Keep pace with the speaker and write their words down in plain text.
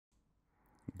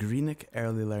Greenock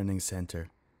Early Learning Centre,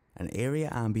 an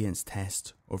area ambience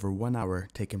test over 1 hour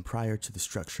taken prior to the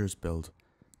structure's build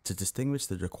to distinguish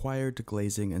the required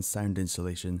glazing and sound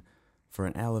insulation for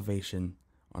an elevation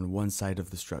on one side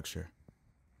of the structure.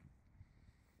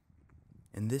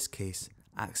 In this case,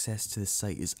 access to the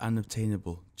site is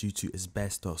unobtainable due to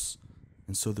asbestos,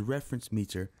 and so the reference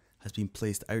meter has been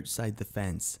placed outside the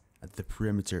fence at the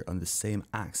perimeter on the same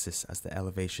axis as the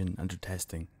elevation under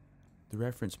testing. The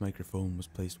reference microphone was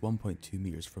placed 1.2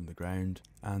 meters from the ground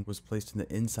and was placed on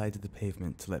the inside of the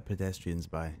pavement to let pedestrians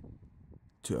by.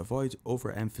 To avoid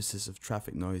overemphasis of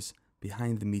traffic noise,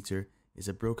 behind the meter is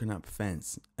a broken up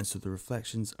fence, and so the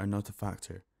reflections are not a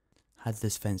factor. Had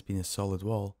this fence been a solid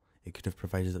wall, it could have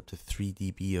provided up to 3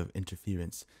 dB of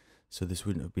interference, so this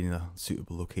wouldn't have been a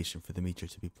suitable location for the meter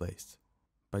to be placed.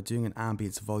 By doing an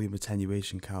ambience volume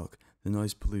attenuation calc, the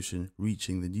noise pollution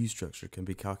reaching the new structure can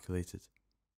be calculated.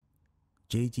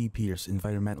 J.D. Pierce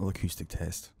Environmental Acoustic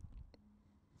Test.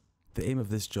 The aim of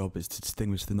this job is to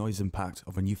distinguish the noise impact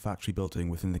of a new factory building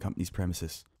within the company's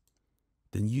premises.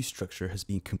 The new structure has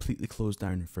been completely closed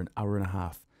down for an hour and a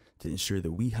half to ensure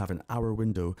that we have an hour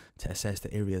window to assess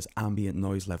the area's ambient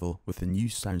noise level with the new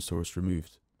sound source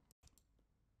removed.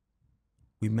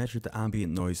 We measured the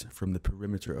ambient noise from the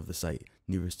perimeter of the site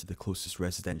nearest to the closest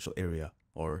residential area,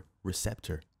 or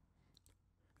receptor.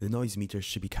 The noise meter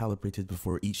should be calibrated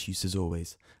before each use as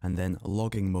always, and then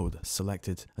logging mode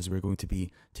selected, as we're going to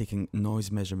be taking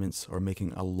noise measurements or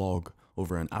making a log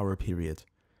over an hour period.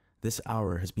 This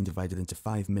hour has been divided into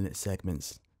 5-minute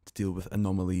segments to deal with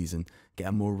anomalies and get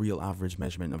a more real average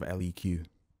measurement of LEQ.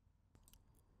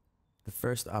 The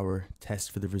first hour tests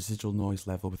for the residual noise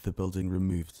level with the building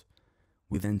removed.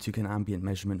 We then took an ambient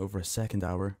measurement over a second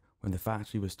hour when the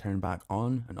factory was turned back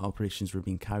on and operations were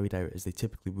being carried out as they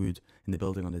typically would in the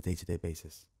building on a day-to-day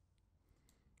basis.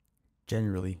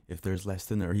 Generally, if there is less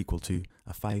than or equal to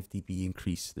a 5 dB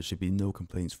increase, there should be no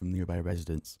complaints from nearby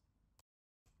residents.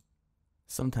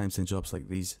 Sometimes in jobs like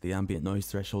these, the ambient noise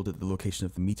threshold at the location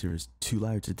of the meter is too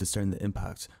loud to discern the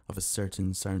impact of a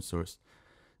certain sound source.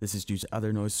 This is due to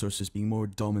other noise sources being more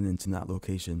dominant in that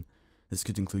location. This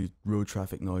could include road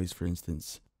traffic noise, for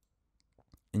instance.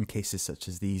 In cases such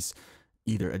as these,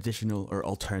 either additional or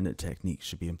alternate techniques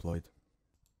should be employed.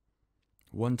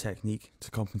 One technique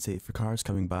to compensate for cars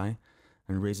coming by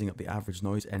and raising up the average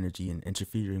noise energy and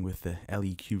interfering with the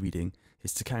LEQ reading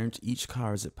is to count each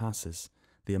car as it passes.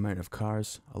 The amount of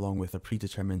cars, along with a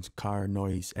predetermined car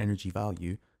noise energy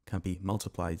value, can be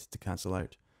multiplied to cancel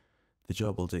out. The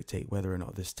job will dictate whether or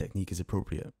not this technique is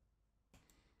appropriate.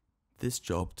 This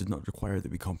job did not require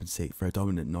that we compensate for a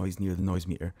dominant noise near the noise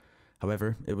meter.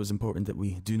 However, it was important that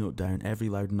we do note down every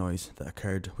loud noise that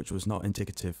occurred which was not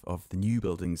indicative of the new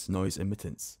building's noise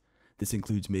emittance. This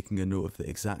includes making a note of the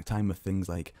exact time of things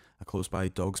like a close-by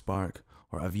dog's bark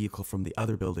or a vehicle from the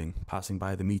other building passing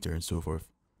by the meter and so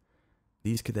forth.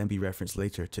 These could then be referenced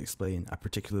later to explain a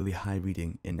particularly high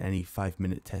reading in any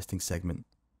 5-minute testing segment.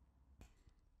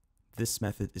 This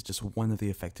method is just one of the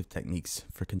effective techniques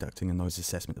for conducting a noise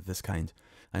assessment of this kind.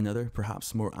 Another,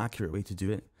 perhaps more accurate way to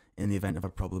do it, in the event of a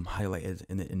problem highlighted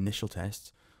in the initial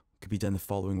test, could be done the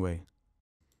following way.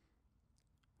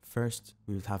 First,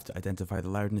 we would have to identify the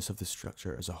loudness of the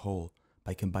structure as a whole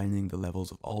by combining the levels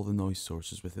of all the noise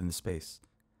sources within the space.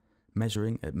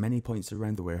 Measuring at many points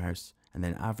around the warehouse and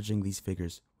then averaging these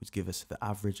figures would give us the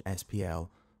average SPL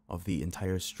of the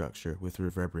entire structure with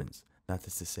reverberance, that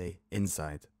is to say,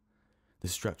 inside. The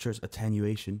structure's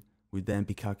attenuation would then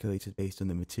be calculated based on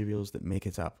the materials that make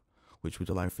it up, which would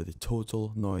allow for the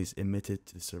total noise emitted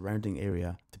to the surrounding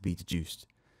area to be deduced.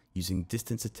 Using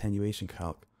distance attenuation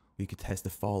calc, we could test the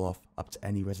fall off up to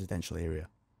any residential area.